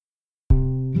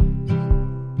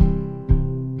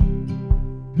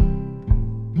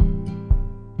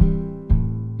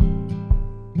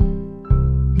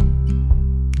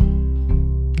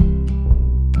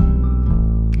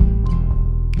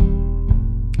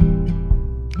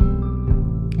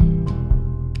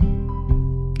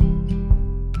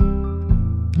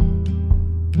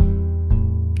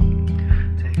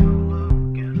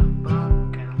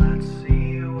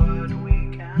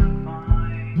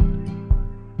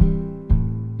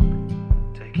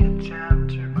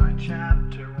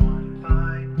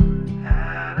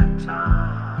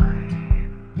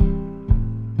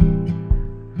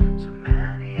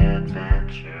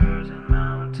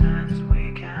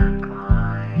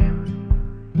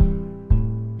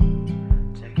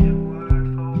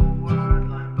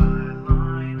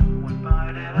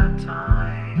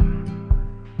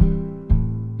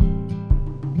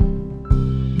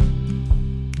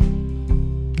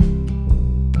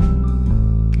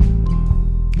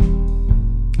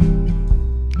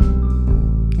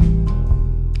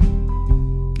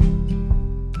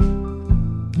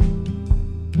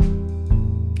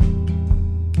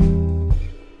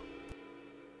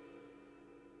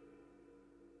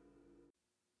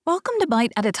Welcome to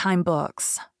Bite at a Time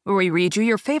Books, where we read you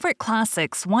your favorite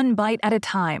classics one bite at a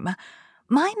time.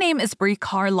 My name is Brie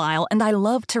Carlisle, and I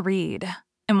love to read,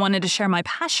 and wanted to share my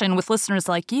passion with listeners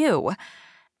like you.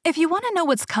 If you want to know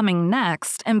what's coming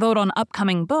next and vote on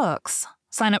upcoming books,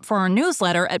 sign up for our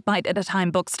newsletter at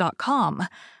biteatatimebooks.com.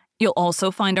 You'll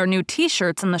also find our new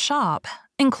t-shirts in the shop,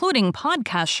 including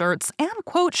podcast shirts and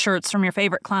quote shirts from your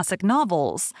favorite classic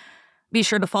novels. Be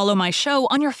sure to follow my show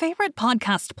on your favorite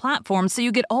podcast platform so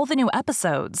you get all the new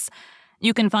episodes.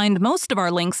 You can find most of our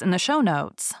links in the show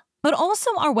notes, but also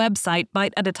our website,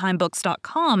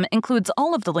 biteatatimebooks.com, includes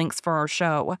all of the links for our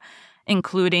show,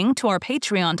 including to our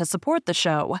Patreon to support the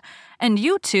show, and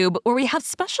YouTube, where we have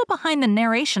special behind the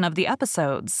narration of the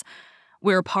episodes.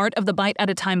 We're part of the Bite at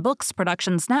a Time Books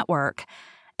Productions Network.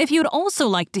 If you'd also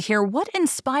like to hear what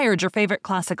inspired your favorite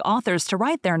classic authors to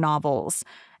write their novels,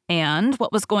 and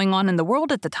what was going on in the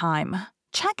world at the time,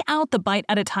 check out the Bite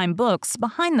at a Time Books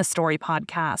Behind the Story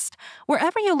podcast,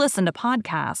 wherever you listen to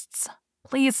podcasts.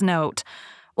 Please note,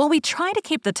 while we try to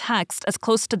keep the text as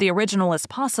close to the original as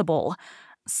possible,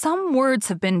 some words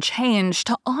have been changed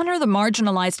to honor the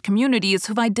marginalized communities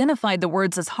who've identified the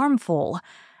words as harmful,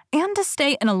 and to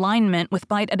stay in alignment with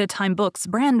Bite at a Time Books'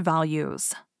 brand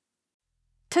values.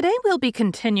 Today we'll be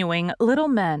continuing Little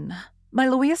Men by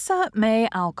Louisa May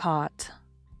Alcott.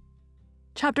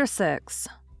 Chapter 6.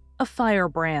 A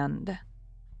Firebrand.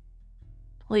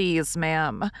 "Please,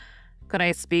 ma'am, could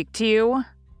I speak to you?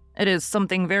 It is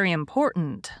something very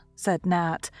important," said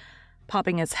Nat,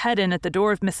 popping his head in at the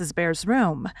door of Mrs. Bear's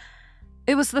room.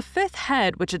 It was the fifth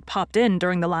head which had popped in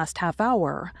during the last half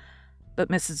hour, but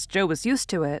Mrs. Joe was used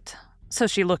to it, so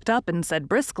she looked up and said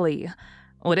briskly,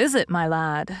 "What is it, my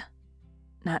lad?"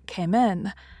 Nat came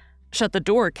in, shut the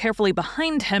door carefully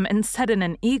behind him, and said in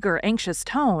an eager, anxious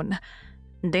tone,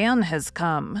 "Dan has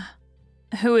come."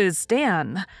 "Who is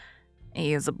Dan?"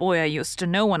 "He is a boy I used to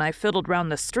know when I fiddled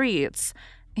round the streets.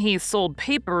 He sold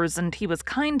papers and he was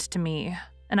kind to me,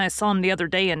 and I saw him the other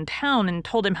day in town and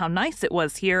told him how nice it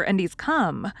was here, and he's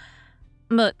come."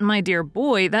 "But, my dear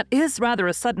boy, that is rather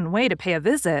a sudden way to pay a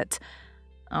visit."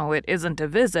 "Oh, it isn't a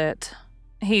visit.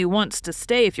 He wants to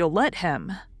stay if you'll let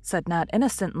him," said Nat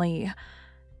innocently.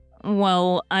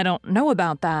 "Well, I don't know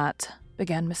about that,"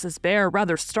 began Mrs. Bear,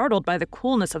 rather startled by the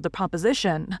coolness of the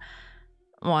proposition.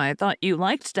 "Why, I thought you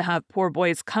liked to have poor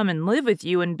boys come and live with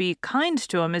you and be kind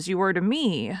to him as you were to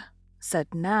me," said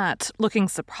Nat, looking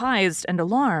surprised and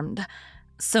alarmed.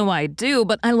 "So I do,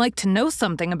 but I like to know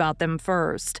something about them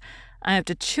first. I have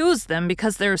to choose them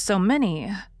because there are so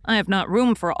many. I have not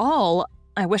room for all.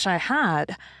 I wish I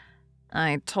had.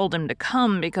 I told him to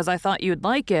come because I thought you'd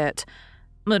like it,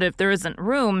 but if there isn't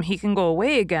room, he can go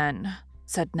away again,"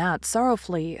 said Nat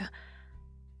sorrowfully.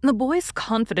 The boy's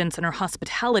confidence in her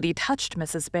hospitality touched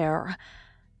Mrs. Bear,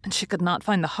 and she could not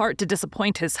find the heart to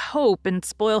disappoint his hope and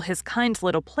spoil his kind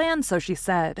little plan, so she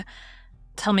said,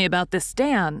 "Tell me about this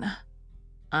Dan."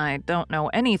 "I don't know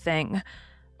anything,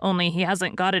 only he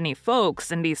hasn't got any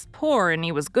folks, and he's poor, and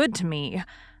he was good to me,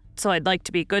 so I'd like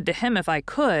to be good to him if I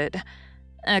could.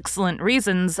 Excellent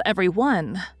reasons, every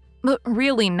one. But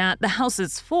really, Nat, the house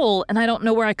is full, and I don't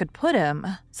know where I could put him,"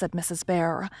 said Mrs.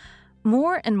 Bear,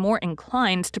 more and more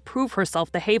inclined to prove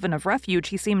herself the haven of refuge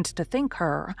he seemed to think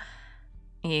her.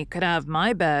 "He could have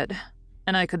my bed,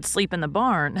 and I could sleep in the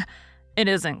barn. It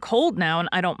isn't cold now, and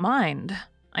I don't mind.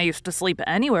 I used to sleep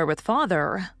anywhere with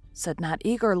Father," said Nat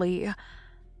eagerly.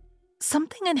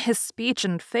 Something in his speech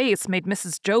and face made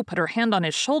Mrs. Joe put her hand on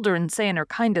his shoulder and say in her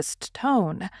kindest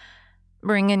tone,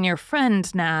 "Bring in your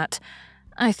friend, Nat.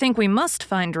 I think we must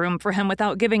find room for him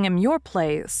without giving him your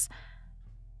place."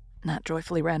 Nat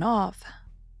joyfully ran off,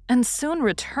 and soon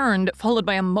returned, followed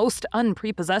by a most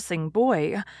unprepossessing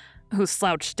boy, who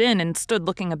slouched in and stood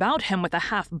looking about him with a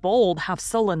half-bold,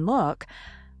 half-sullen look,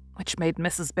 which made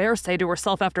Mrs. Bear say to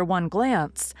herself after one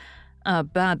glance, "A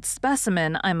bad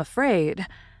specimen, I'm afraid."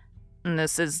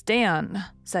 "This is Dan,"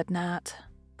 said Nat,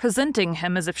 presenting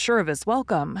him as if sure of his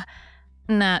welcome.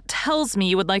 "Nat tells me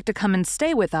you would like to come and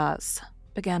stay with us,"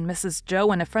 began Mrs.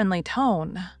 Joe in a friendly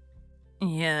tone.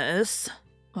 "Yes,"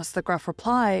 was the gruff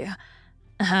reply.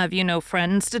 "Have you no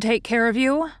friends to take care of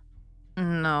you?"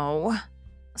 "No."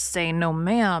 "Say no,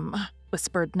 ma'am,"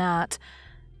 whispered Nat.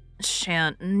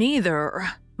 "Shan't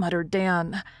neither," muttered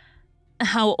Dan.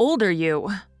 "How old are you?"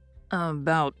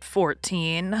 "About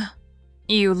 14.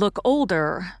 "You look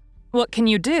older. What can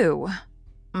you do?"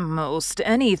 "Most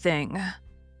anything."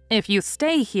 "If you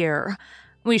stay here,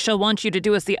 we shall want you to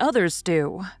do as the others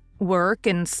do, work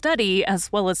and study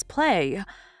as well as play.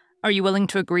 Are you willing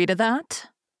to agree to that?"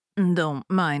 "Don't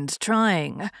mind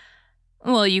trying."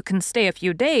 "Well, you can stay a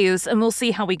few days, and we'll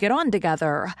see how we get on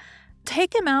together.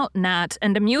 "Take him out, Nat,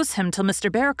 and amuse him till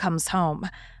Mr. Bear comes home,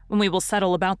 when we will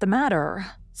settle about the matter,"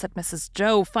 said Mrs.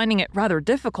 Joe, finding it rather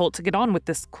difficult to get on with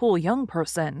this cool young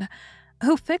person,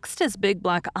 who fixed his big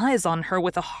black eyes on her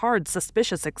with a hard,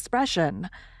 suspicious expression,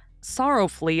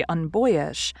 sorrowfully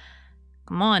unboyish.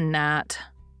 "Come on, Nat,"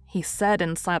 he said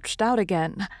and slouched out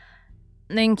again.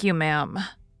 "Thank you, ma'am,"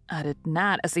 added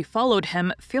Nat as he followed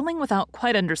him, feeling without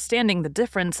quite understanding the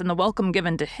difference in the welcome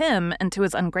given to him and to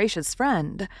his ungracious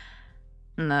friend.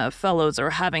 "The fellows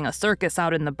are having a circus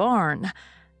out in the barn.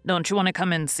 Don't you want to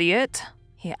come and see it?"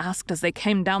 he asked as they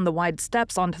came down the wide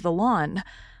steps onto the lawn.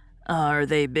 "Are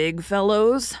they big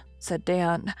fellows?" said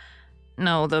Dan.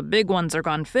 "No, the big ones are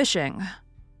gone fishing."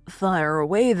 "Fire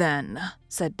away then,"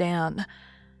 said Dan.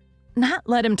 Nat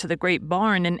led him to the great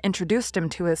barn and introduced him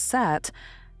to his set,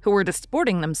 who were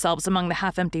disporting themselves among the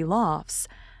half-empty lofts.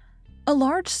 A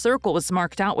large circle was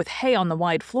marked out with hay on the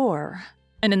wide floor,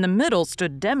 and in the middle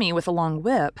stood Demi with a long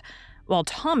whip, while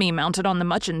Tommy, mounted on the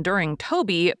much-enduring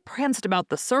Toby, pranced about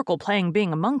the circle playing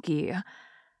being a monkey.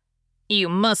 "You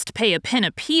must pay a pin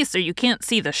apiece or you can't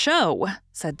see the show,"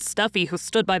 said Stuffy, who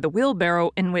stood by the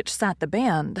wheelbarrow in which sat the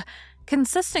band,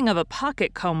 consisting of a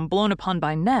pocket comb blown upon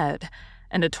by Ned,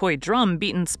 and a toy drum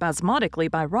beaten spasmodically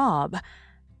by Rob.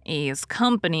 "He's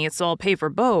company, so I'll pay for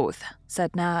both,"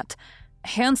 said Nat,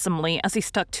 handsomely, as he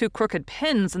stuck 2 crooked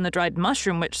pins in the dried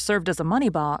mushroom which served as a money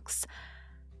box.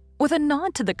 With a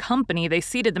nod to the company, they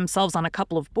seated themselves on a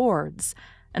couple of boards,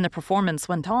 and the performance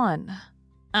went on.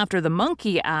 After the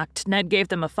monkey act, Ned gave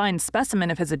them a fine specimen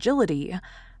of his agility,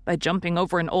 by jumping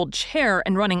over an old chair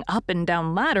and running up and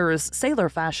down ladders, sailor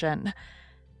fashion.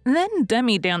 Then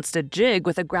Demi danced a jig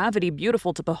with a gravity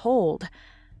beautiful to behold.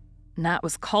 Nat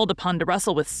was called upon to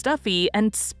wrestle with Stuffy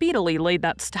and speedily laid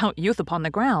that stout youth upon the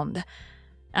ground.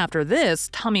 After this,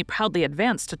 Tommy proudly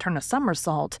advanced to turn a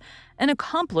somersault, an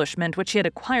accomplishment which he had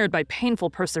acquired by painful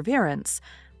perseverance,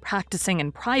 practicing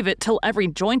in private till every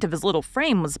joint of his little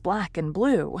frame was black and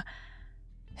blue.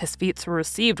 His feats were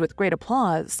received with great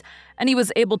applause, and he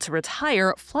was able to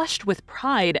retire, flushed with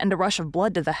pride and a rush of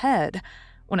blood to the head,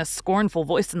 when a scornful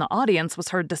voice in the audience was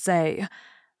heard to say,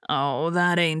 "Oh,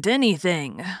 that ain't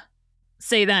anything."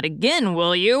 "Say that again,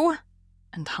 will you?"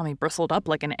 And Tommy bristled up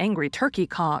like an angry turkey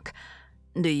cock.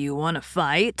 "Do you want to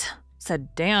fight?"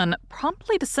 said Dan,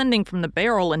 promptly descending from the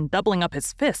barrel and doubling up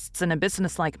his fists in a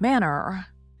businesslike manner.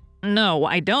 "No,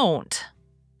 I don't."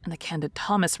 And the candid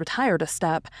Thomas retired a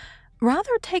step,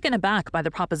 rather taken aback by the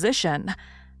proposition.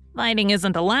 "Fighting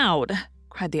isn't allowed,"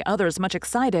 cried the others, much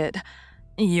excited.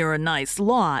 "You're a nice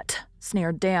lot,"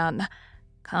 sneered Dan.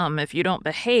 "Come, if you don't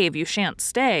behave, you shan't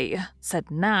stay,"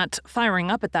 said Nat, firing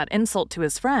up at that insult to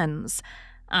his friends.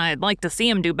 "I'd like to see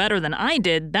him do better than I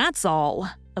did, that's all,"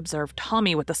 observed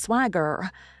Tommy with a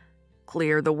swagger.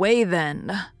 "Clear the way,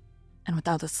 then." And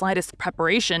without the slightest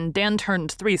preparation, Dan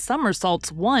turned 3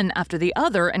 somersaults one after the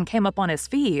other and came up on his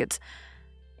feet.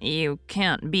 "You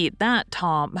can't beat that,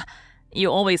 Tom.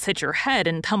 You always hit your head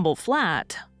and tumble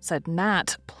flat," said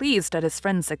Nat, pleased at his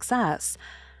friend's success.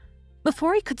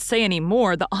 Before he could say any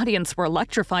more, the audience were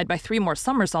electrified by 3 more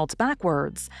somersaults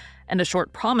backwards, and a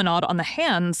short promenade on the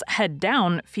hands, head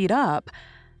down, feet up.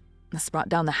 This brought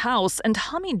down the house, and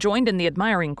Tommy joined in the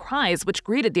admiring cries which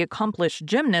greeted the accomplished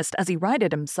gymnast as he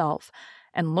righted himself,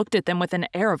 and looked at them with an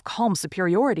air of calm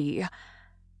superiority.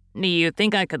 "Do you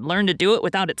think I could learn to do it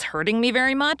without its hurting me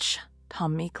very much?"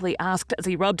 Tom meekly asked as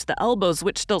he rubbed the elbows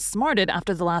which still smarted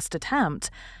after the last attempt.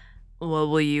 "What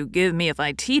will you give me if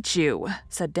I teach you?"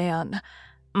 said Dan.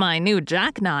 "My new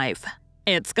jackknife.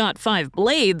 It's got 5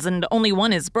 blades and only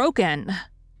 1 is broken."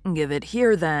 "Give it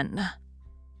here, then."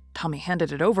 Tommy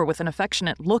handed it over with an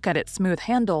affectionate look at its smooth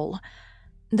handle.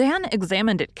 Dan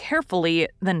examined it carefully,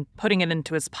 then putting it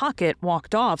into his pocket,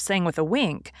 walked off, saying with a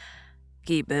wink,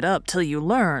 "Keep it up till you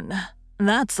learn.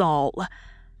 That's all."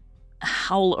 A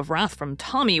howl of wrath from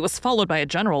Tommy was followed by a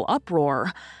general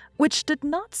uproar, which did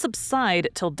not subside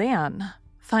till Dan,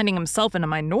 finding himself in a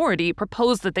minority,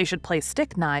 proposed that they should play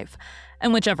stick knife,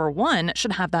 and whichever one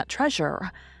should have that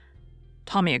treasure.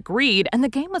 Tommy agreed, and the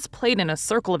game was played in a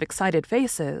circle of excited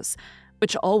faces,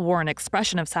 which all wore an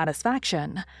expression of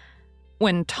satisfaction.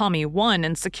 When Tommy won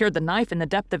and secured the knife in the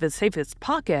depth of his safest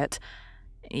pocket,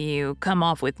 "You come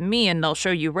off with me and I'll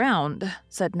show you round,"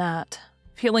 said Nat,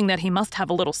 feeling that he must have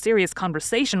a little serious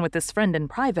conversation with his friend in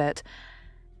private.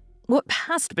 What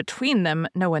passed between them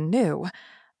no one knew,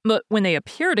 but when they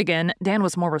appeared again, Dan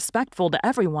was more respectful to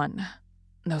everyone,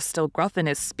 though still gruff in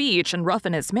his speech and rough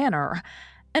in his manner.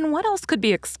 And what else could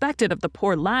be expected of the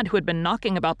poor lad who had been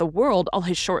knocking about the world all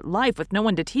his short life with no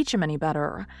one to teach him any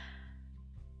better?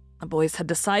 The boys had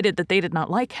decided that they did not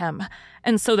like him,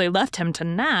 and so they left him to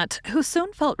Nat, who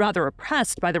soon felt rather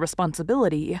oppressed by the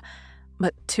responsibility,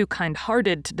 but too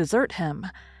kind-hearted to desert him.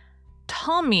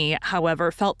 Tommy,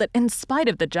 however, felt that in spite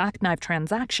of the jackknife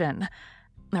transaction,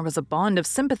 there was a bond of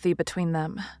sympathy between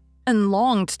them, and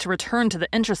longed to return to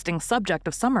the interesting subject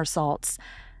of somersaults.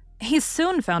 He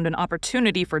soon found an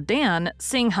opportunity for Dan,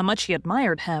 seeing how much he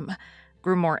admired him,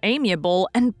 grew more amiable,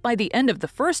 and by the end of the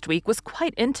first week was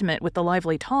quite intimate with the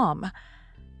lively Tom.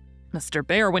 Mr.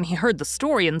 Bear, when he heard the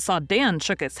story and saw Dan,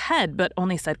 shook his head, but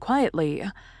only said quietly,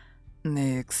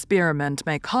 "The experiment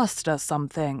may cost us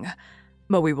something,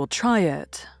 but we will try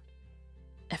it."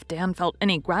 If Dan felt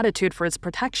any gratitude for his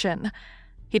protection,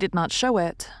 he did not show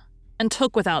it, and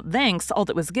took without thanks all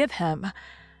that was give him.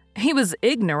 He was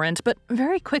ignorant, but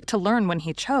very quick to learn when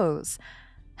he chose,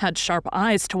 had sharp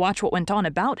eyes to watch what went on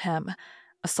about him,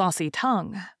 a saucy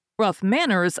tongue, rough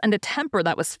manners, and a temper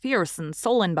that was fierce and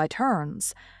sullen by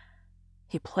turns.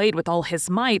 He played with all his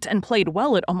might and played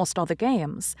well at almost all the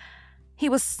games. He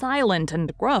was silent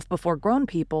and gruff before grown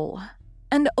people,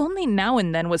 and only now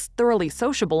and then was thoroughly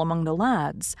sociable among the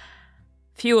lads.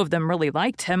 Few of them really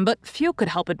liked him, but few could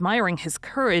help admiring his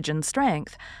courage and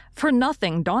strength, for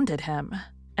nothing daunted him,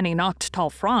 and he knocked tall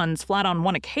Franz flat on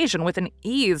one occasion with an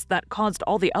ease that caused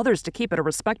all the others to keep at a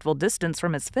respectful distance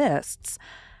from his fists.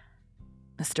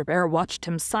 Mr. Bear watched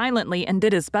him silently and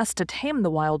did his best to tame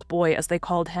the wild boy, as they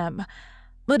called him,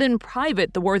 but in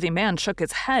private the worthy man shook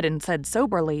his head and said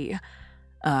soberly,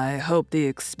 "I hope the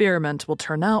experiment will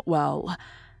turn out well,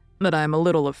 but I'm a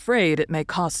little afraid it may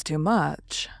cost too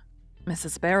much."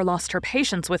 Mrs. Bear lost her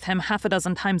patience with him half a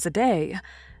dozen times a day,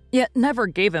 yet never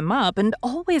gave him up and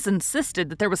always insisted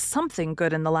that there was something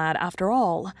good in the lad after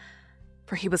all,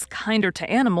 for he was kinder to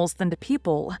animals than to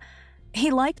people.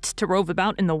 He liked to rove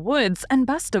about in the woods, and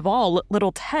best of all,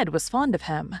 little Ted was fond of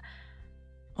him.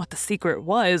 What the secret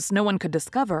was, no one could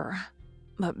discover,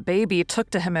 but Baby took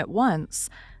to him at once,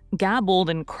 gabbled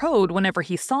and crowed whenever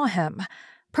he saw him,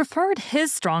 preferred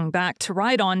his strong back to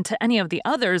ride on to any of the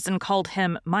others, and called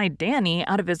him "my Danny"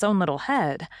 out of his own little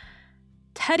head.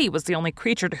 Teddy was the only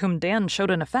creature to whom Dan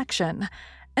showed an affection,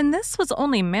 and this was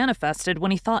only manifested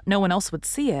when he thought no one else would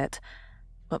see it.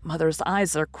 But mothers'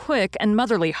 eyes are quick, and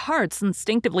motherly hearts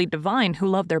instinctively divine who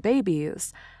love their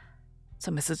babies. So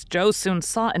Mrs. Joe soon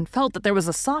saw and felt that there was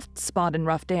a soft spot in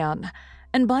rough Dan,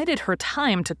 and bided her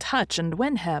time to touch and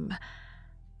win him.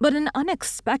 But an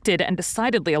unexpected and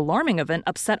decidedly alarming event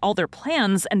upset all their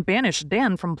plans and banished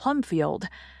Dan from Plumfield.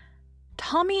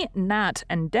 Tommy, Nat,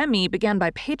 and Demi began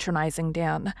by patronizing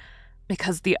Dan,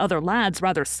 because the other lads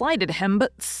rather slighted him,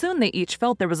 but soon they each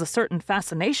felt there was a certain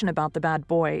fascination about the bad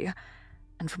boy,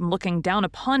 and from looking down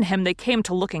upon him they came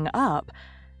to looking up,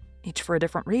 each for a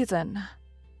different reason.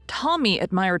 Tommy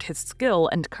admired his skill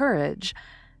and courage,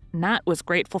 Nat was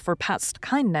grateful for past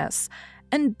kindness,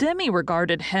 and Demi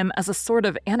regarded him as a sort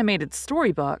of animated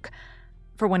storybook,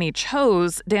 for when he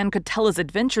chose, Dan could tell his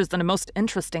adventures in a most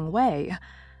interesting way.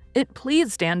 It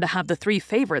pleased Dan to have the three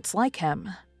favorites like him,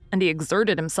 and he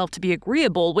exerted himself to be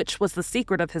agreeable, which was the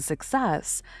secret of his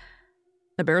success.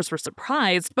 The Bears were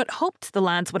surprised, but hoped the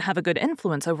lads would have a good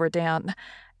influence over Dan,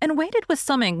 and waited with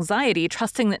some anxiety,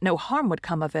 trusting that no harm would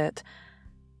come of it.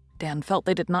 Dan felt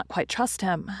they did not quite trust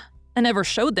him, and never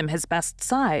showed them his best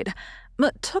side,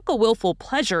 but took a willful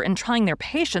pleasure in trying their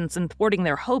patience and thwarting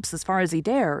their hopes as far as he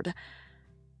dared.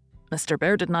 Mr.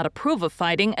 Bear did not approve of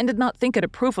fighting, and did not think it a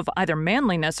proof of either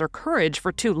manliness or courage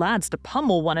for two lads to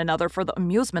pummel one another for the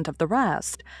amusement of the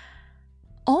rest.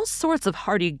 All sorts of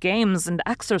hearty games and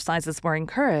exercises were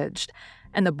encouraged,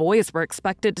 and the boys were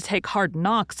expected to take hard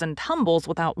knocks and tumbles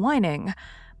without whining,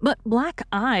 but black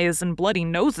eyes and bloody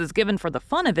noses given for the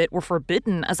fun of it were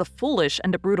forbidden as a foolish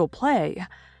and a brutal play.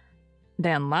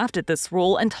 Dan laughed at this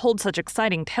rule and told such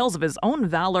exciting tales of his own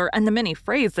valor and the many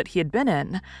frays that he had been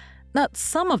in, that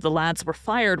some of the lads were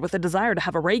fired with a desire to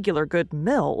have a regular good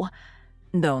mill.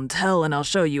 "Don't tell and I'll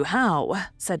show you how,"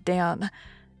 said Dan,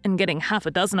 and getting half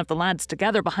a dozen of the lads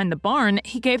together behind the barn,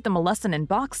 he gave them a lesson in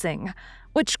boxing,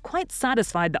 which quite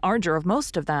satisfied the ardor of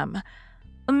most of them.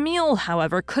 Emil,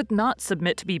 however, could not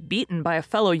submit to be beaten by a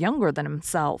fellow younger than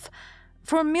himself,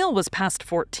 for Emil was past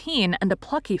 14 and a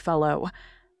plucky fellow,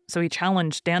 so he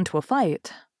challenged Dan to a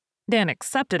fight. Dan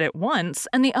accepted at once,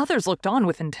 and the others looked on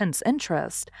with intense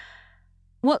interest.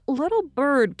 What little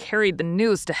bird carried the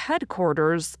news to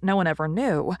headquarters, no one ever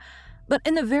knew, but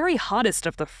in the very hottest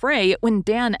of the fray, when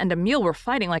Dan and Emil were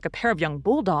fighting like a pair of young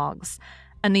bulldogs,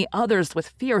 and the others with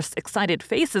fierce, excited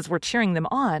faces were cheering them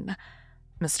on,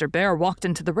 Mr. Bear walked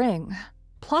into the ring,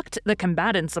 plucked the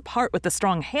combatants apart with a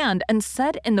strong hand, and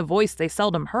said in the voice they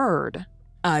seldom heard,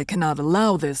 I cannot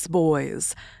allow this,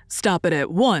 boys. Stop it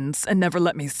at once and never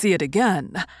let me see it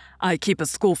again. I keep a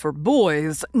school for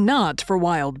boys, not for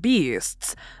wild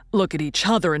beasts. Look at each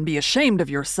other and be ashamed of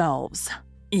yourselves."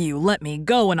 "You let me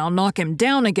go and I'll knock him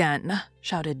down again,"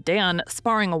 shouted Dan,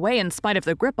 sparring away in spite of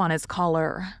the grip on his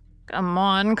collar. Come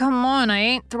on, I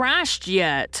ain't thrashed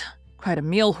yet," cried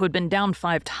Emil, who had been down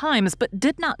 5 times but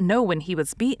did not know when he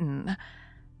was beaten.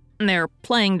 "They're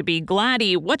playing to be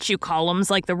gladdy what-you-call-ems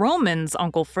like the Romans,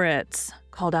 Uncle Fritz,"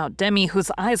 called out Demi,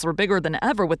 whose eyes were bigger than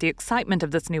ever with the excitement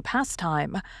of this new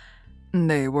pastime.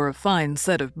 "They were a fine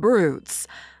set of brutes,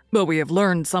 but we have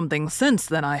learned something since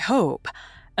then, I hope,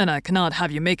 and I cannot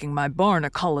have you making my barn a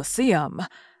coliseum.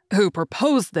 Who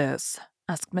proposed this?"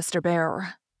 asked Mr.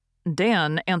 Bear.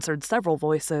 Dan answered several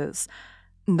voices.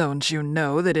 "Don't you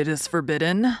know that it is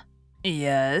forbidden?"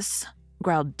 "Yes,"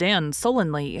 growled Dan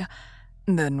sullenly.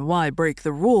 "Then why break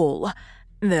the rule?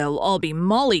 They'll all be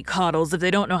mollycoddles if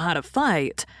they don't know how to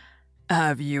fight."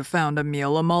 "Have you found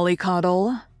Emil a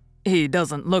mollycoddle? He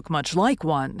doesn't look much like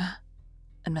one."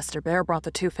 And Mr. Bear brought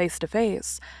the two face to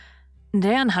face.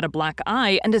 Dan had a black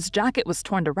eye and his jacket was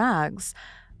torn to rags,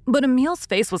 but Emil's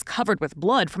face was covered with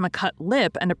blood from a cut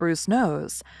lip and a bruised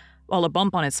nose, while a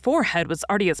bump on his forehead was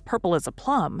already as purple as a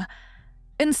plum.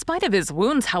 In spite of his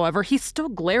wounds, however, he still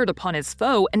glared upon his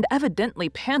foe and evidently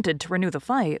panted to renew the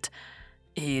fight.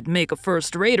 "He'd make a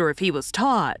first-rater if he was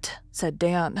taught," said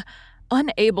Dan,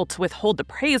 unable to withhold the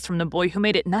praise from the boy who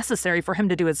made it necessary for him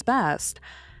to do his best.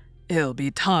 "He'll be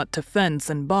taught to fence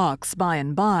and box by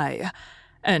and by.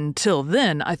 And till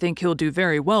then, I think he'll do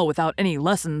very well without any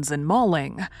lessons in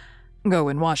mauling. Go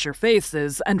and wash your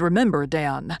faces, and remember,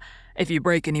 Dan, if you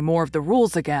break any more of the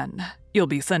rules again, you'll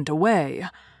be sent away.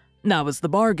 Now is the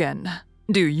bargain.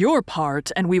 Do your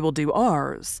part, and we will do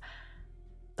ours."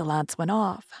 The lads went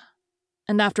off.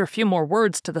 And after a few more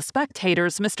words to the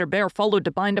spectators, Mr. Bear followed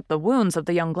to bind up the wounds of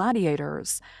the young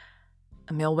gladiators.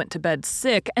 Emil went to bed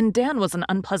sick, and Dan was an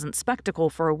unpleasant spectacle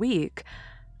for a week.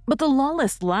 But the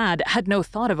lawless lad had no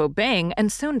thought of obeying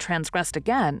and soon transgressed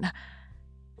again.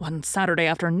 One Saturday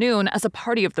afternoon, as a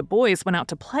party of the boys went out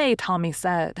to play, Tommy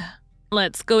said,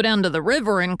 "Let's go down to the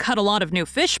river and cut a lot of new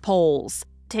fish poles.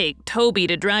 Take Toby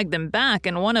to drag them back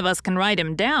and one of us can ride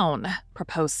him down,"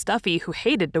 proposed Stuffy, who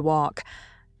hated to walk.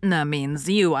 "That means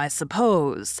you, I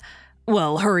suppose.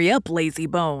 Well, hurry up, lazy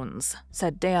bones,"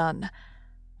 said Dan.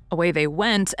 Away they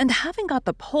went, and having got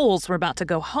the poles, were about to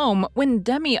go home when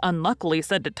Demi unluckily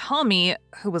said to Tommy,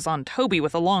 who was on Toby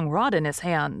with a long rod in his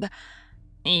hand,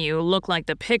 "You look like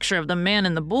the picture of the man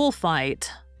in the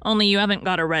bullfight, only you haven't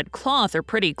got a red cloth or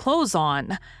pretty clothes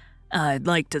on." "I'd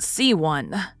like to see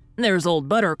one. There's old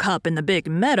Buttercup in the big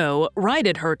meadow. Ride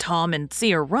at her, Tom, and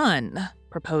see her run,"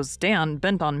 proposed Dan,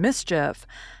 bent on mischief.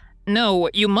 "No,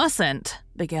 you mustn't,"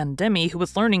 began Demi, who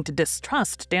was learning to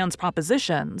distrust Dan's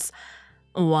propositions.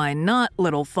 "Why not,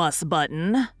 little fuss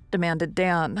button?" demanded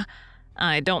Dan.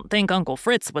 "I don't think Uncle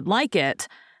Fritz would like it."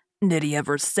 "Did he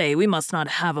ever say we must not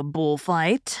have a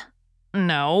bullfight?"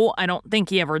 "No, I don't think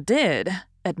he ever did,"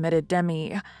 admitted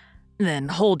Demi. "Then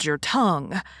hold your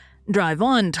tongue. Drive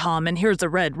on, Tom, and here's a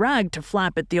red rag to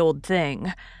flap at the old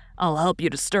thing. I'll help you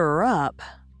to stir her up."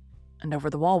 And over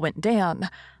the wall went Dan,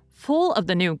 full of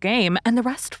the new game, and the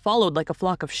rest followed like a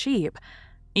flock of sheep.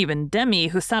 Even Demi,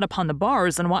 who sat upon the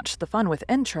bars and watched the fun with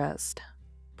interest.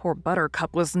 Poor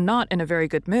Buttercup was not in a very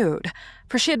good mood,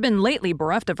 for she had been lately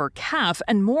bereft of her calf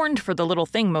and mourned for the little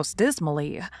thing most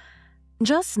dismally.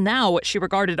 Just now she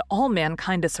regarded all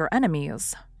mankind as her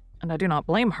enemies, and I do not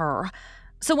blame her.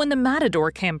 So when the matador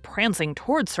came prancing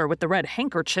towards her with the red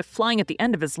handkerchief flying at the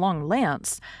end of his long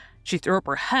lance, she threw up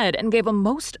her head and gave a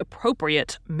most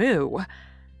appropriate moo.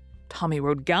 Tommy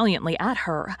rode gallantly at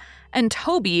her, and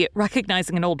Toby,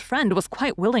 recognizing an old friend, was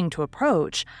quite willing to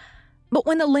approach. But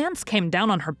when the lance came down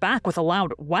on her back with a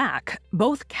loud whack,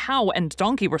 both cow and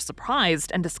donkey were surprised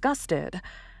and disgusted.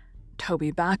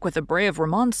 Toby back with a bray of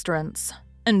remonstrance,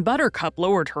 and Buttercup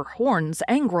lowered her horns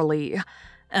angrily.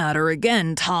 "At her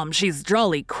again, Tom, she's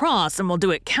jolly cross and will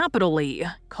do it capitally,"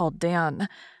 called Dan,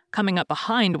 coming up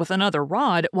behind with another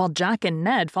rod while Jack and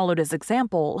Ned followed his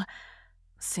example.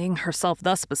 Seeing herself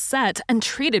thus beset and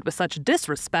treated with such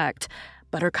disrespect,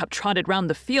 Buttercup trotted round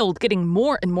the field, getting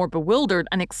more and more bewildered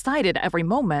and excited every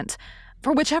moment,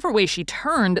 for whichever way she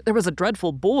turned, there was a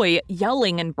dreadful boy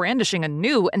yelling and brandishing a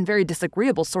new and very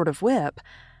disagreeable sort of whip.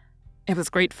 It was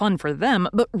great fun for them,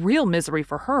 but real misery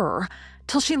for her,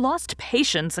 till she lost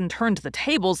patience and turned the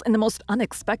tables in the most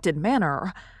unexpected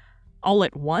manner. All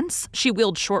at once, she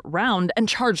wheeled short round and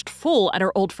charged full at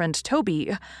her old friend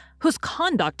Toby, whose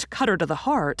conduct cut her to the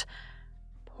heart.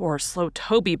 Poor slow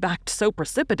Toby backed so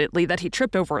precipitately that he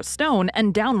tripped over a stone,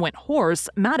 and down went horse,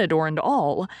 matador and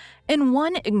all, in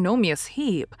one ignominious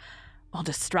heap, while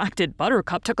distracted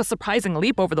Buttercup took a surprising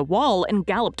leap over the wall and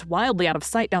galloped wildly out of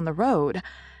sight down the road.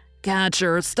 "Catch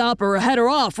her, stop her, head her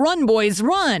off, run, boys,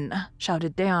 run!"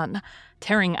 shouted Dan,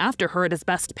 tearing after her at his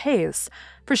best pace,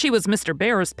 for she was Mr.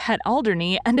 Bear's pet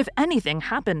Alderney, and if anything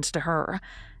happened to her,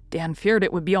 Dan feared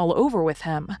it would be all over with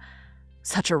him.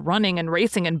 Such a running and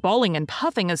racing and bawling and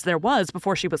puffing as there was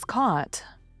before she was caught.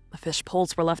 The fish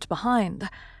poles were left behind.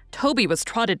 Toby was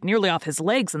trotted nearly off his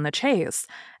legs in the chase,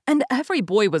 and every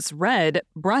boy was red,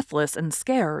 breathless, and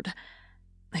scared.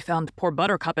 They found poor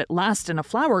Buttercup at last in a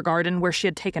flower garden where she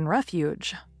had taken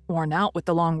refuge, worn out with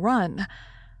the long run.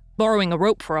 Borrowing a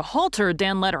rope for a halter,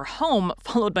 Dan led her home,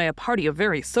 followed by a party of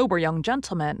very sober young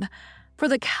gentlemen, for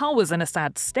the cow was in a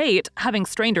sad state, having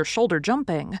strained her shoulder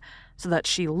jumping, so that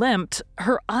she limped,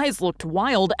 her eyes looked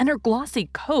wild, and her glossy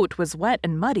coat was wet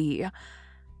and muddy.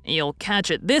 "You'll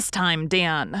catch it this time,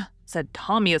 Dan," said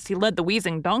Tommy as he led the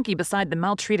wheezing donkey beside the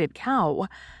maltreated cow.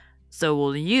 "So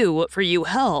will you, for you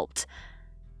helped."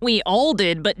 "We all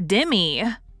did but Demi,"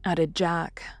 added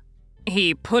Jack.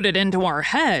 "He put it into our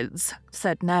heads,"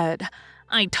 said Ned.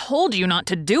 "I told you not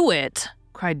to do it,"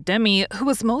 cried Demi, who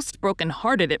was most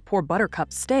broken-hearted at poor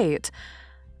Buttercup's state.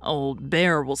 "Old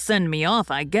Bear will send me off,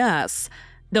 I guess.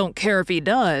 Don't care if he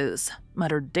does,"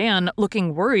 muttered Dan,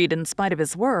 looking worried in spite of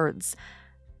his words.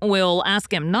 "We'll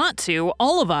ask him not to,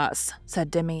 all of us,"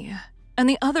 said Demi, and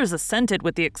the others assented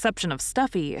with the exception of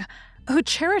Stuffy, who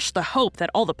cherished the hope that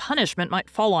all the punishment might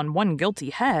fall on one guilty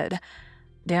head.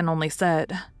 Dan only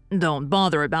said, "Don't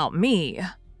bother about me."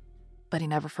 But he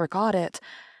never forgot it,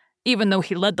 even though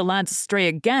he led the lads astray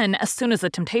again as soon as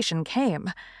the temptation came.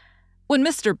 When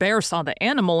Mr. Bear saw the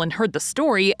animal and heard the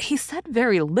story, he said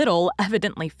very little,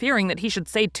 evidently fearing that he should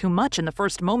say too much in the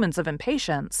first moments of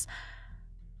impatience.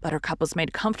 Buttercup was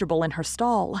made comfortable in her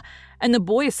stall, and the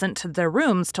boys sent to their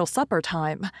rooms till supper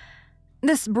time.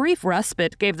 This brief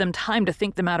respite gave them time to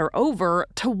think the matter over,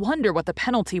 to wonder what the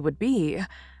penalty would be,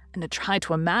 and to try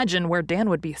to imagine where Dan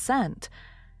would be sent.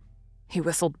 He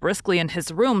whistled briskly in his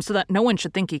room so that no one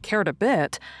should think he cared a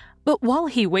bit, but while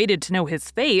he waited to know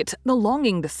his fate, the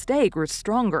longing to stay grew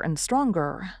stronger and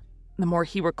stronger. The more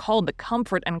he recalled the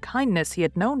comfort and kindness he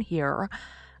had known here,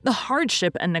 the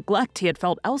hardship and neglect he had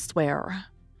felt elsewhere.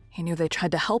 He knew they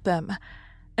tried to help him,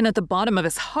 and at the bottom of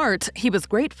his heart, he was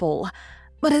grateful.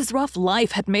 But his rough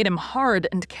life had made him hard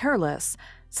and careless,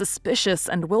 suspicious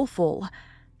and willful.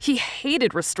 He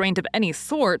hated restraint of any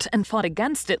sort and fought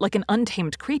against it like an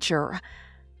untamed creature,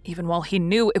 even while he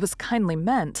knew it was kindly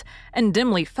meant and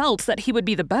dimly felt that he would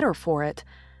be the better for it.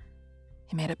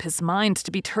 He made up his mind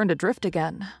to be turned adrift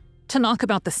again, to knock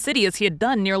about the city as he had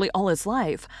done nearly all his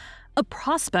life, a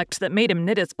prospect that made him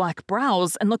knit his black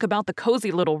brows and look about the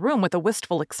cozy little room with a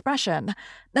wistful expression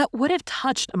that would have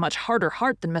touched a much harder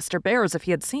heart than Mr. Bear's if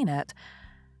he had seen it.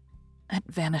 It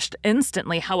vanished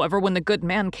instantly, however, when the good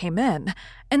man came in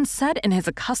and said in his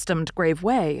accustomed grave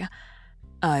way,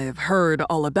 "I've heard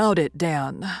all about it,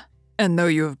 Dan, and though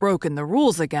you have broken the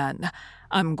rules again,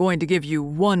 I'm going to give you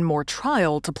one more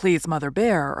trial to please Mother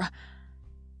Bear."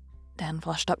 Dan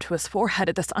flushed up to his forehead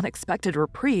at this unexpected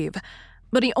reprieve,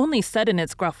 but he only said in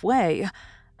his gruff way,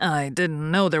 "I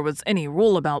didn't know there was any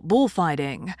rule about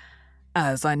bullfighting.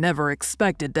 As I never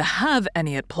expected to have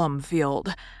any at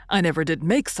Plumfield, I never did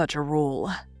make such a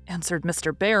rule," answered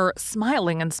Mr. Bear,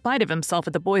 smiling in spite of himself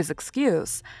at the boy's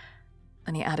excuse.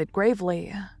 Then he added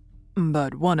gravely,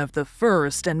 "But one of the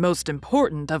first and most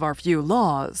important of our few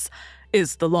laws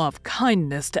is the law of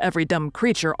kindness to every dumb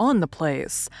creature on the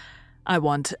place. I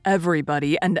want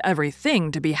everybody and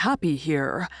everything to be happy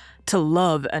here, to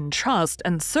love and trust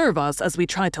and serve us as we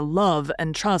try to love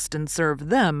and trust and serve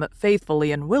them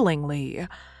faithfully and willingly.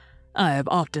 I have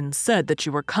often said that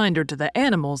you were kinder to the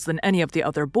animals than any of the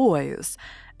other boys,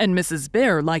 and Mrs.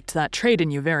 Bear liked that trait in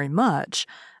you very much,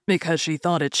 because she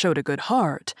thought it showed a good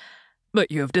heart.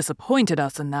 But you have disappointed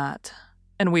us in that,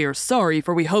 and we are sorry,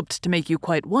 for we hoped to make you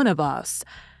quite one of us.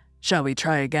 Shall we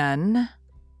try again?"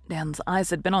 Dan's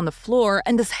eyes had been on the floor,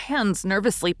 and his hands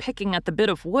nervously picking at the bit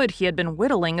of wood he had been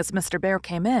whittling as Mr. Bear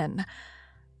came in.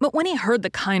 But when he heard the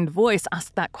kind voice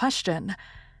ask that question,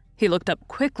 he looked up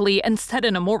quickly and said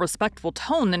in a more respectful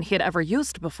tone than he had ever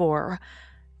used before,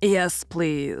 "Yes,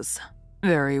 please."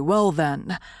 "Very well,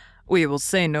 then. We will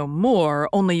say no more,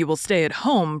 only you will stay at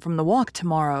home from the walk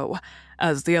tomorrow,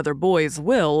 as the other boys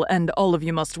will, and all of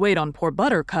you must wait on poor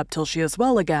Buttercup till she is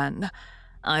well again."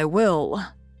 "I will.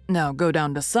 Now go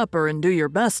down to supper and do your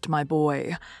best, my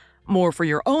boy. More for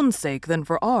your own sake than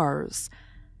for ours."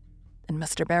 And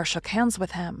Mr. Bear shook hands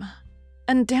with him,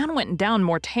 and Dan went down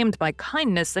more tamed by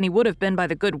kindness than he would have been by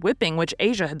the good whipping which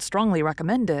Asia had strongly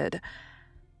recommended.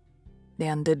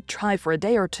 Dan did try for a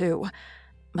day or two,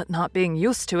 but not being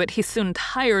used to it, he soon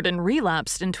tired and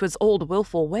relapsed into his old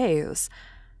willful ways.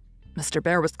 Mr.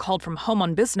 Bear was called from home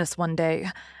on business one day,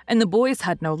 and the boys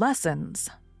had no lessons.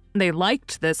 They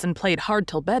liked this and played hard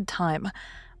till bedtime,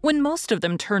 when most of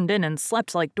them turned in and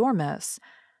slept like dormice.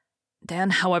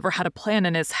 Dan, however, had a plan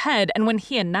in his head, and when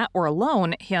he and Nat were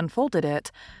alone, he unfolded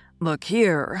it. "Look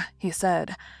here," he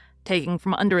said, taking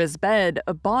from under his bed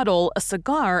a bottle, a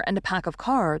cigar, and a pack of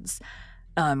cards.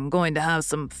 "I'm going to have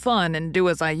some fun and do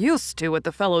as I used to with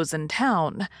the fellows in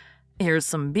town. Here's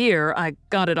some beer, I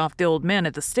got it off the old man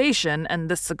at the station, and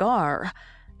this cigar.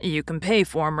 You can pay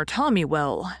for 'em or Tommy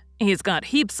will. He's got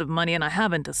heaps of money and I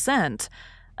haven't a cent.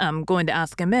 I'm going to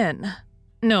ask him in.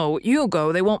 No, you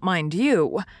go, they won't mind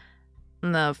you."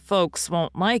 "The folks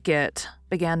won't like it,"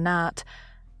 began Nat.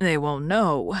 "They won't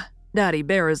know. Daddy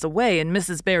Bear is away and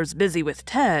Mrs. Bear's busy with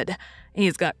Ted.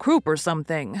 He's got croup or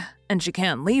something, and she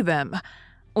can't leave him.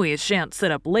 We shan't sit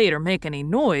up late or make any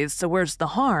noise, so where's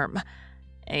the harm?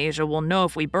 Asia will know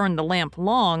if we burn the lamp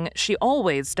long, she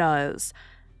always does.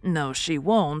 No, she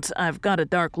won't. I've got a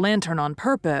dark lantern on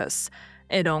purpose.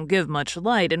 It don't give much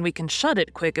light, and we can shut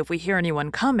it quick if we hear anyone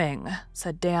coming,"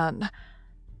 said Dan.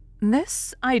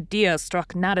 This idea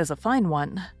struck Nat as a fine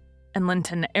one, and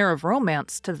lent an air of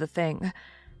romance to the thing.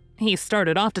 He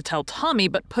started off to tell Tommy,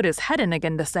 but put his head in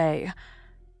again to say,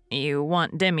 "You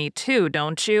want Demi too,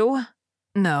 don't you?"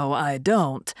 "No, I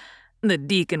don't. The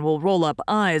deacon will roll up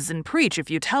eyes and preach if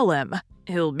you tell him.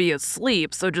 He'll be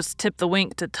asleep, so just tip the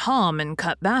wink to Tom and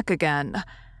cut back again."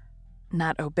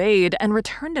 Nat obeyed and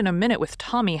returned in a minute with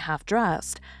Tommy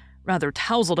half-dressed, rather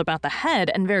tousled about the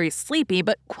head and very sleepy,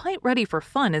 but quite ready for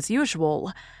fun as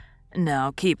usual.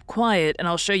 "Now keep quiet and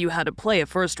I'll show you how to play a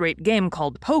first-rate game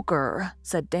called poker,"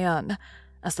 said Dan,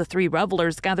 as the three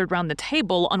revelers gathered round the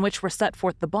table on which were set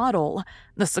forth the bottle,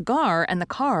 the cigar, and the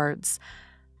cards.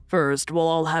 "First, we'll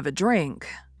all have a drink.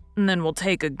 And then we'll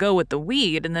take a go at the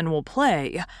weed and then we'll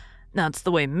play. That's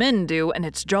the way men do, and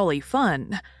it's jolly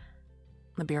fun."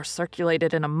 The beer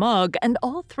circulated in a mug, and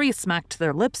all three smacked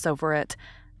their lips over it,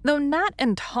 though Nat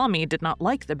and Tommy did not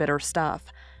like the bitter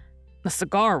stuff. The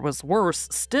cigar was worse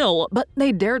still, but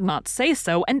they dared not say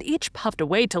so, and each puffed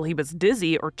away till he was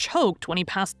dizzy or choked when he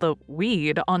passed the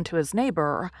weed on to his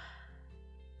neighbor.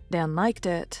 Dan liked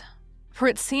it, for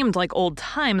it seemed like old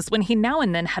times when he now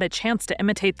and then had a chance to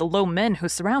imitate the low men who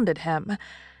surrounded him.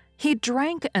 He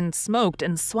drank and smoked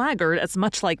and swaggered as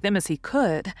much like them as he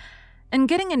could, and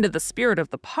getting into the spirit of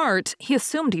the part, he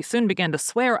assumed he soon began to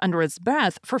swear under his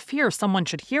breath for fear someone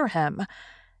should hear him.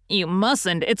 "You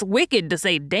mustn't, it's wicked to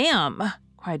say damn,"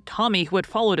 cried Tommy, who had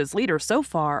followed his leader so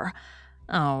far.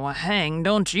 "Oh, hang,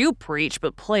 don't you preach,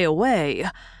 but play away.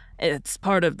 It's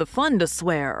part of the fun to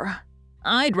swear."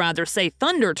 "I'd rather say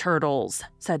thunder turtles,"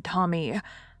 said Tommy,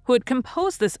 who had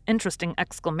composed this interesting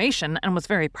exclamation and was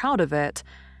very proud of it.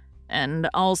 "And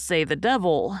I'll say the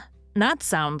devil. That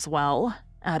sounds well,"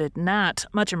 added Nat,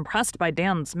 much impressed by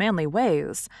Dan's manly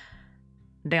ways.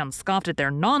 Dan scoffed at their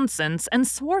nonsense and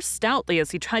swore stoutly as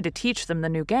he tried to teach them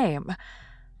the new game.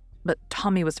 But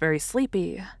Tommy was very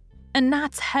sleepy, and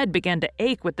Nat's head began to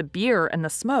ache with the beer and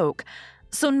the smoke,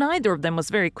 so neither of them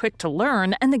was very quick to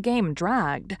learn, and the game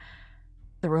dragged.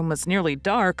 The room was nearly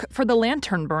dark, for the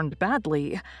lantern burned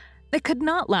badly. They could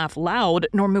not laugh loud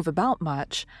nor move about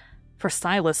much, for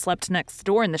Silas slept next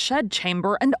door in the shed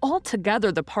chamber, and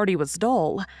altogether the party was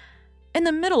dull. In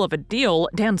the middle of a deal,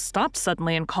 Dan stopped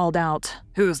suddenly and called out,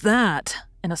 "Who's that?"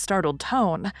 in a startled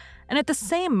tone, and at the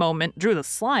same moment drew the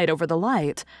slide over the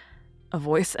light. A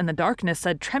voice in the darkness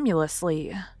said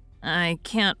tremulously, "I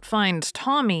can't find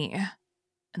Tommy."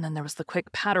 And then there was the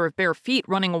quick patter of bare feet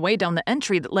running away down the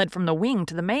entry that led from the wing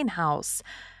to the main house.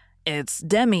 "It's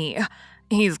Demi.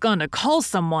 He's gonna call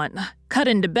someone. Cut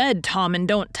into bed, Tom, and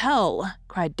don't tell,"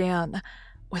 cried Dan,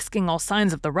 whisking all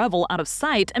signs of the revel out of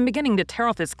sight and beginning to tear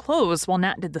off his clothes while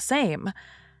Nat did the same.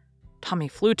 Tommy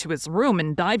flew to his room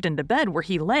and dived into bed where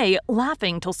he lay,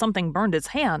 laughing till something burned his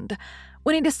hand,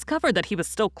 when he discovered that he was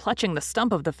still clutching the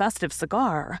stump of the festive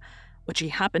cigar, which he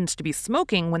happened to be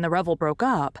smoking when the revel broke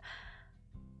up.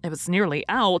 It was nearly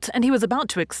out, and he was about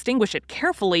to extinguish it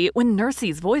carefully when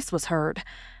Nursey's voice was heard,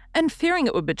 and fearing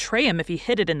it would betray him if he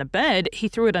hid it in the bed, he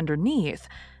threw it underneath,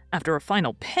 after a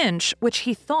final pinch, which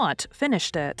he thought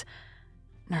finished it.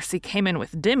 Nursey came in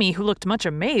with Demi, who looked much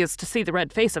amazed to see the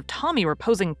red face of Tommy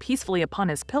reposing peacefully upon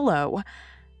his pillow.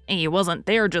 "He wasn't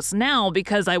there just now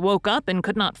because I woke up and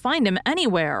could not find him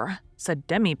anywhere," said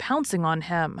Demi, pouncing on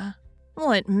him.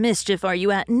 "What mischief are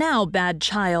you at now, bad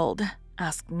child?"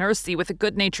 asked Nursey with a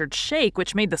good-natured shake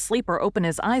which made the sleeper open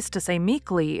his eyes to say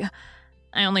meekly,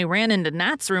 "I only ran into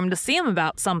Nat's room to see him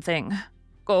about something.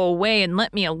 Go away and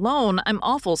let me alone, I'm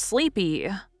awful sleepy."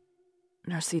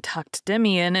 Nursey tucked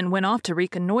Demi in and went off to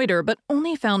reconnoiter, but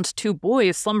only found 2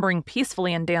 boys slumbering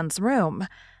peacefully in Dan's room.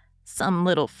 Some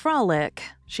little frolic,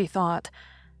 she thought.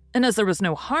 And as there was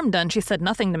no harm done, she said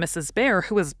nothing to Mrs. Bear,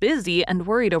 who was busy and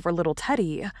worried over little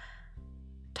Teddy.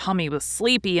 Tommy was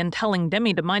sleepy and telling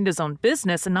Demi to mind his own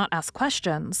business and not ask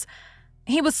questions.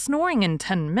 He was snoring in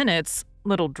 10 minutes,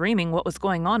 little dreaming what was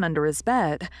going on under his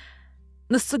bed.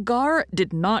 The cigar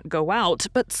did not go out,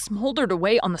 but smoldered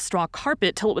away on the straw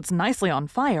carpet till it was nicely on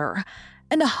fire,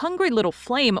 and a hungry little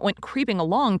flame went creeping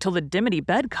along till the dimity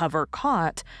bed cover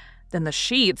caught, then the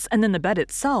sheets, and then the bed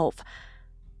itself.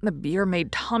 The beer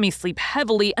made Tommy sleep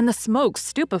heavily, and the smoke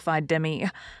stupefied Demi,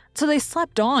 so they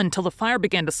slept on till the fire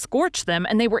began to scorch them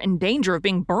and they were in danger of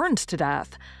being burned to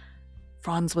death.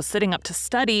 Franz was sitting up to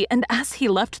study, and as he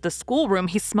left the schoolroom,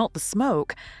 he smelt the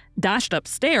smoke, dashed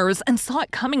upstairs, and saw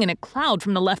it coming in a cloud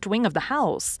from the left wing of the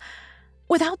house.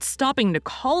 Without stopping to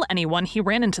call anyone, he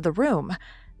ran into the room,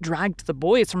 dragged the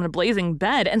boys from the blazing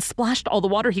bed, and splashed all the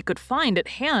water he could find at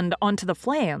hand onto the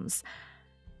flames.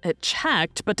 It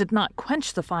checked, but did not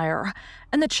quench the fire,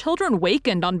 and the children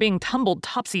wakened on being tumbled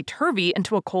topsy-turvy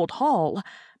into a cold hall,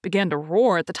 began to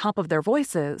roar at the top of their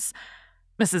voices.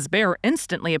 Mrs. Bear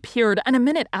instantly appeared, and a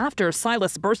minute after,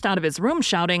 Silas burst out of his room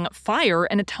shouting, "Fire!"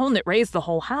 in a tone that raised the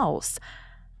whole house.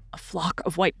 A flock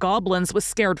of white goblins with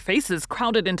scared faces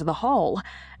crowded into the hall,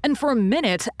 and for a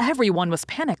minute, everyone was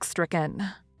panic-stricken.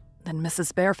 Then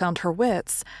Mrs. Bear found her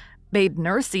wits, bade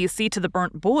Nursey see to the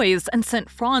burnt boys, and sent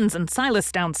Franz and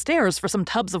Silas downstairs for some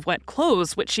tubs of wet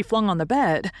clothes which she flung on the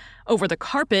bed, over the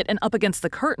carpet and up against the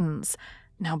curtains,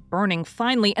 now burning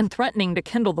finely and threatening to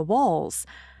kindle the walls.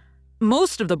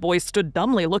 Most of the boys stood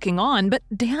dumbly looking on, but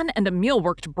Dan and Emil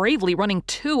worked bravely, running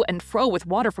to and fro with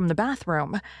water from the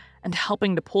bathroom, and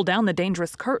helping to pull down the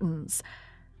dangerous curtains.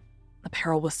 The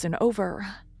peril was soon over,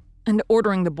 and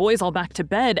ordering the boys all back to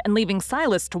bed and leaving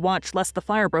Silas to watch lest the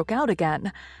fire broke out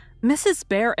again, Mrs.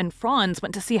 Bear and Franz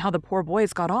went to see how the poor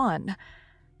boys got on.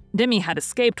 Demi had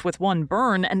escaped with 1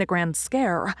 burn and a grand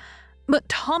scare, but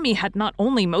Tommy had not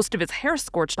only most of his hair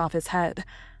scorched off his head,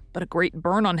 but a great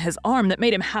burn on his arm that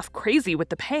made him half crazy with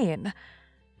the pain.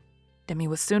 Demi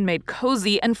was soon made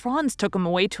cozy, and Franz took him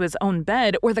away to his own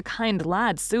bed, where the kind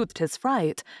lad soothed his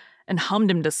fright and hummed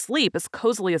him to sleep as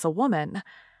cozily as a woman.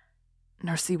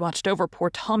 Nursey watched over poor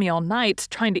Tommy all night,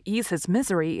 trying to ease his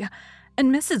misery,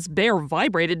 and Mrs. Bear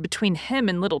vibrated between him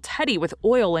and little Teddy with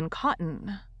oil and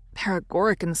cotton.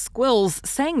 Paregoric and Squills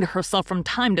sang to herself from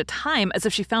time to time as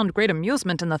if she found great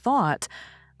amusement in the thought,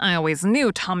 "I always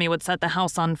knew Tommy would set the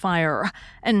house on fire,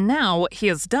 and now he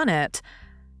has done it."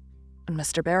 When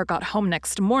Mr. Bear got home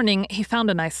next morning, he found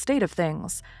a nice state of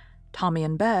things. Tommy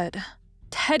in bed,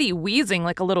 Teddy wheezing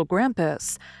like a little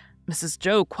grampus, Mrs.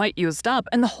 Joe quite used up,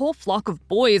 and the whole flock of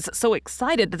boys so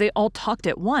excited that they all talked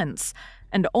at once,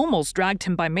 and almost dragged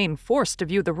him by main force to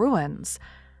view the ruins.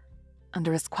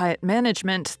 Under his quiet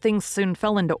management, things soon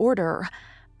fell into order,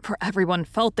 for everyone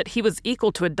felt that he was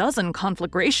equal to a dozen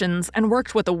conflagrations and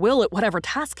worked with a will at whatever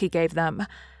task he gave them.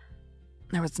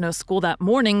 There was no school that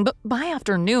morning, but by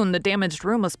afternoon the damaged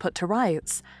room was put to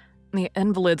rights. The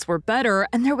invalids were better,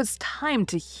 and there was time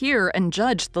to hear and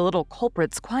judge the little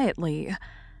culprits quietly.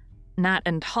 Nat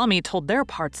and Tommy told their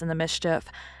parts in the mischief,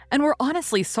 and were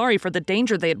honestly sorry for the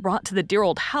danger they had brought to the dear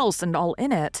old house and all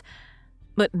in it.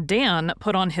 But Dan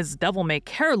put on his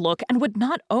devil-may-care look and would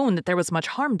not own that there was much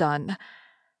harm done.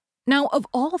 Now, of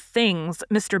all things,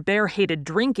 Mr. Bear hated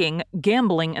drinking,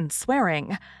 gambling, and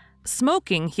swearing.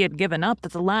 Smoking he had given up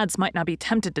that the lads might not be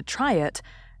tempted to try it,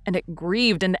 and it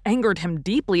grieved and angered him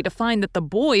deeply to find that the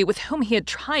boy with whom he had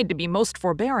tried to be most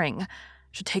forbearing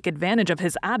should take advantage of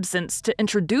his absence to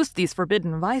introduce these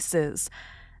forbidden vices,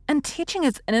 and teaching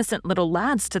his innocent little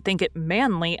lads to think it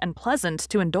manly and pleasant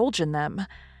to indulge in them.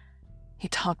 He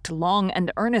talked long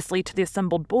and earnestly to the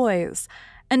assembled boys,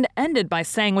 and ended by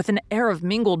saying with an air of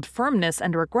mingled firmness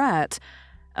and regret,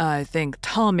 "I think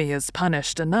Tommy is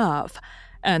punished enough,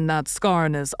 and that scar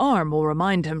on his arm will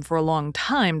remind him for a long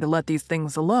time to let these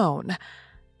things alone.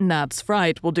 Nat's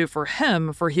fright will do for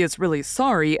him, for he is really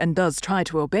sorry and does try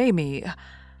to obey me.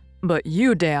 But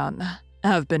you, Dan,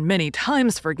 have been many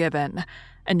times forgiven,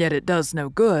 and yet it does no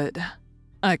good.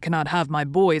 I cannot have my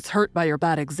boys hurt by your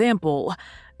bad example,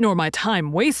 nor my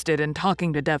time wasted in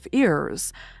talking to deaf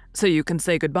ears, so you can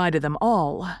say goodbye to them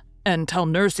all, and tell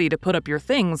Nursey to put up your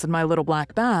things in my little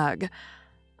black bag."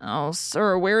 "Oh,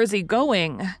 sir, where is he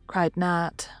going?" cried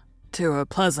Nat. "To a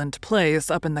pleasant place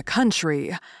up in the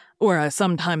country, where I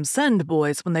sometimes send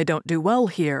boys when they don't do well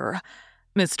here.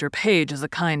 Mr. Page is a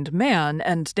kind man,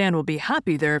 and Dan will be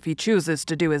happy there if he chooses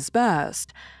to do his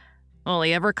best." "Will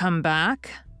he ever come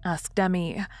back?" asked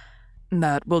Demi.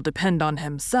 "That will depend on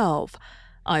himself.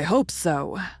 I hope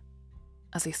so."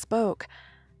 As he spoke,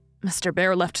 Mr.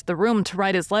 Bear left the room to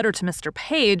write his letter to Mr.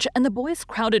 Page, and the boys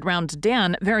crowded round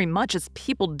Dan very much as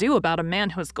people do about a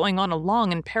man who is going on a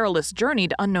long and perilous journey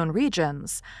to unknown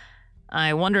regions.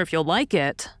 "I wonder if you'll like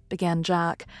it," began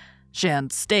Jack.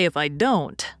 "Shan't stay if I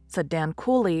don't," said Dan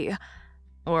coolly.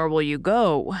 "Where will you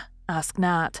go?" asked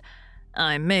Nat.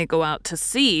 "I may go out to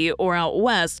sea, or out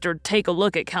west, or take a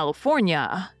look at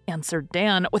California," answered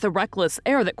Dan with a reckless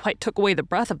air that quite took away the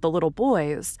breath of the little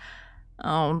boys.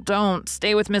 "Oh, don't.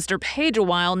 Stay with Mr. Page a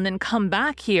while and then come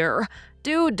back here.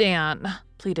 Do, Dan,"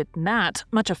 pleaded Nat,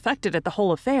 much affected at the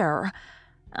whole affair.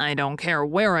 "I don't care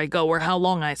where I go or how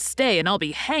long I stay, and I'll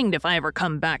be hanged if I ever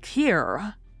come back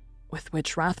here." With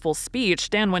which wrathful speech,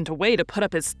 Dan went away to put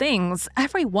up his things,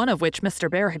 every one of which Mr.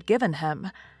 Bear had given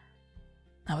him.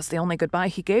 That was the only goodbye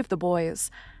he gave the boys,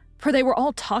 for they were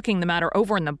all talking the matter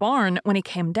over in the barn when he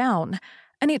came down,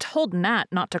 and he told Nat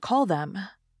not to call them.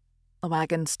 The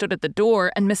wagon stood at the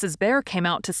door, and Mrs. Bear came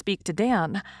out to speak to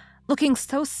Dan, looking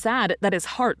so sad that his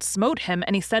heart smote him,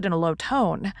 and he said in a low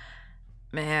tone,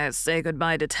 "May I say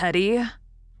goodbye to Teddy?"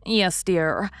 "Yes,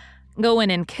 dear. Go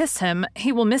in and kiss him.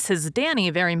 He will miss his Danny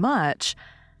very much."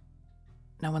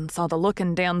 No one saw the look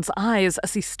in Dan's eyes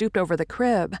as he stooped over the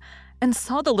crib and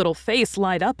saw the little face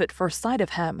light up at first sight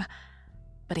of him.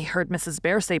 But he heard Mrs.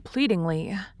 Bear say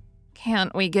pleadingly,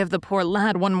 "Can't we give the poor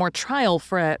lad one more trial,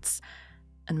 Fritz?"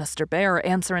 And Mr. Bear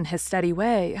answer in his steady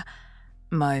way,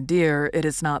 "My dear, it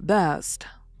is not best.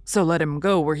 So let him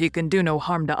go where he can do no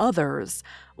harm to others,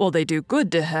 while they do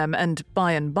good to him, and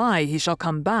by he shall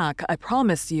come back, I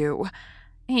promise you.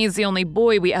 He's the only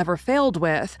boy we ever failed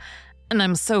with, and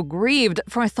I'm so grieved,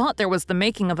 for I thought there was the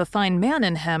making of a fine man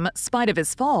in him, spite of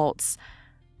his faults."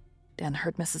 Dan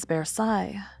heard Mrs. Bear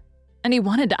sigh, and he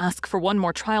wanted to ask for one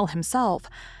more trial himself,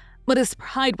 but his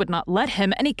pride would not let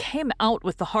him, and he came out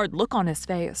with the hard look on his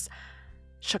face,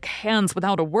 shook hands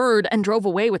without a word, and drove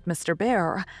away with Mr.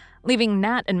 Bear, leaving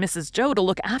Nat and Mrs. Joe to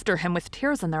look after him with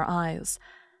tears in their eyes.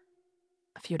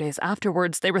 A few days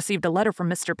afterwards, they received a letter from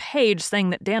Mr. Page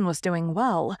saying that Dan was doing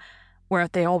well,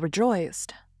 whereat they all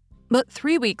rejoiced. But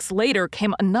 3 weeks later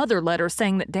came another letter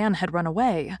saying that Dan had run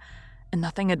away, and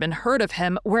nothing had been heard of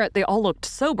him, whereat they all looked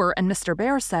sober, and Mr.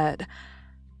 Bear said,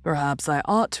 "Perhaps I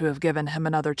ought to have given him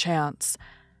another chance."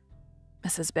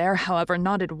 Mrs. Bear, however,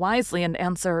 nodded wisely and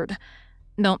answered,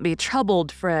 "Don't be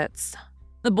troubled, Fritz.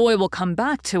 The boy will come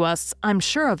back to us, I'm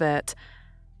sure of it."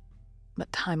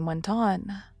 But time went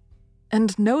on,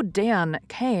 and no Dan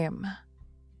came.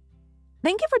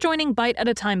 Thank you for joining Bite at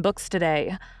a Time Books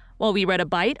today, while we read a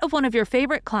bite of one of your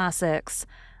favorite classics.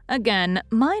 Again,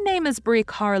 my name is Brie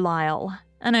Carlisle,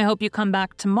 and I hope you come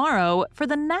back tomorrow for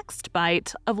the next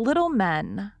bite of Little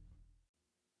Men.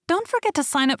 Don't forget to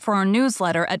sign up for our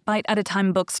newsletter at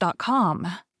biteatatimebooks.com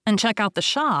and check out the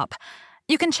shop.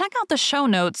 You can check out the show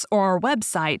notes or our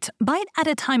website,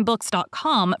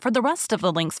 biteatatimebooks.com, for the rest of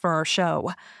the links for our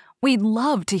show. We'd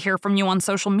love to hear from you on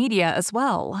social media as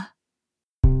well.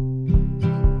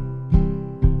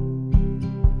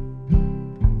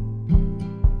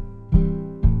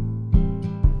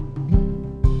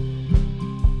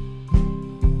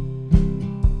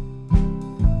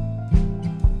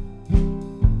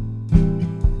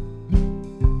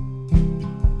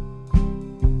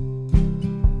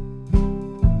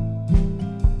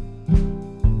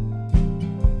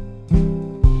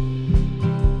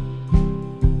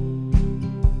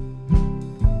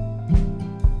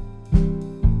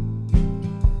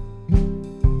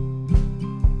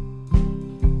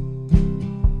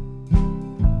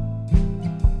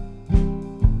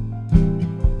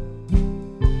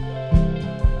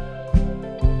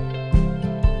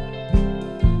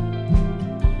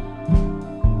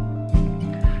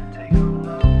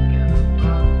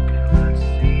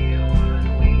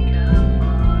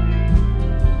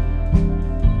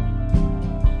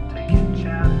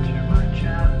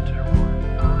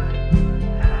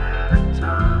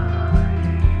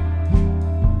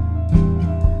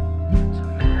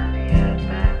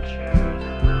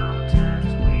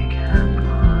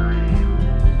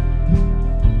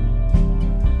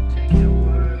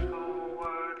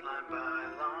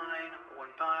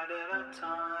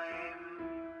 Time.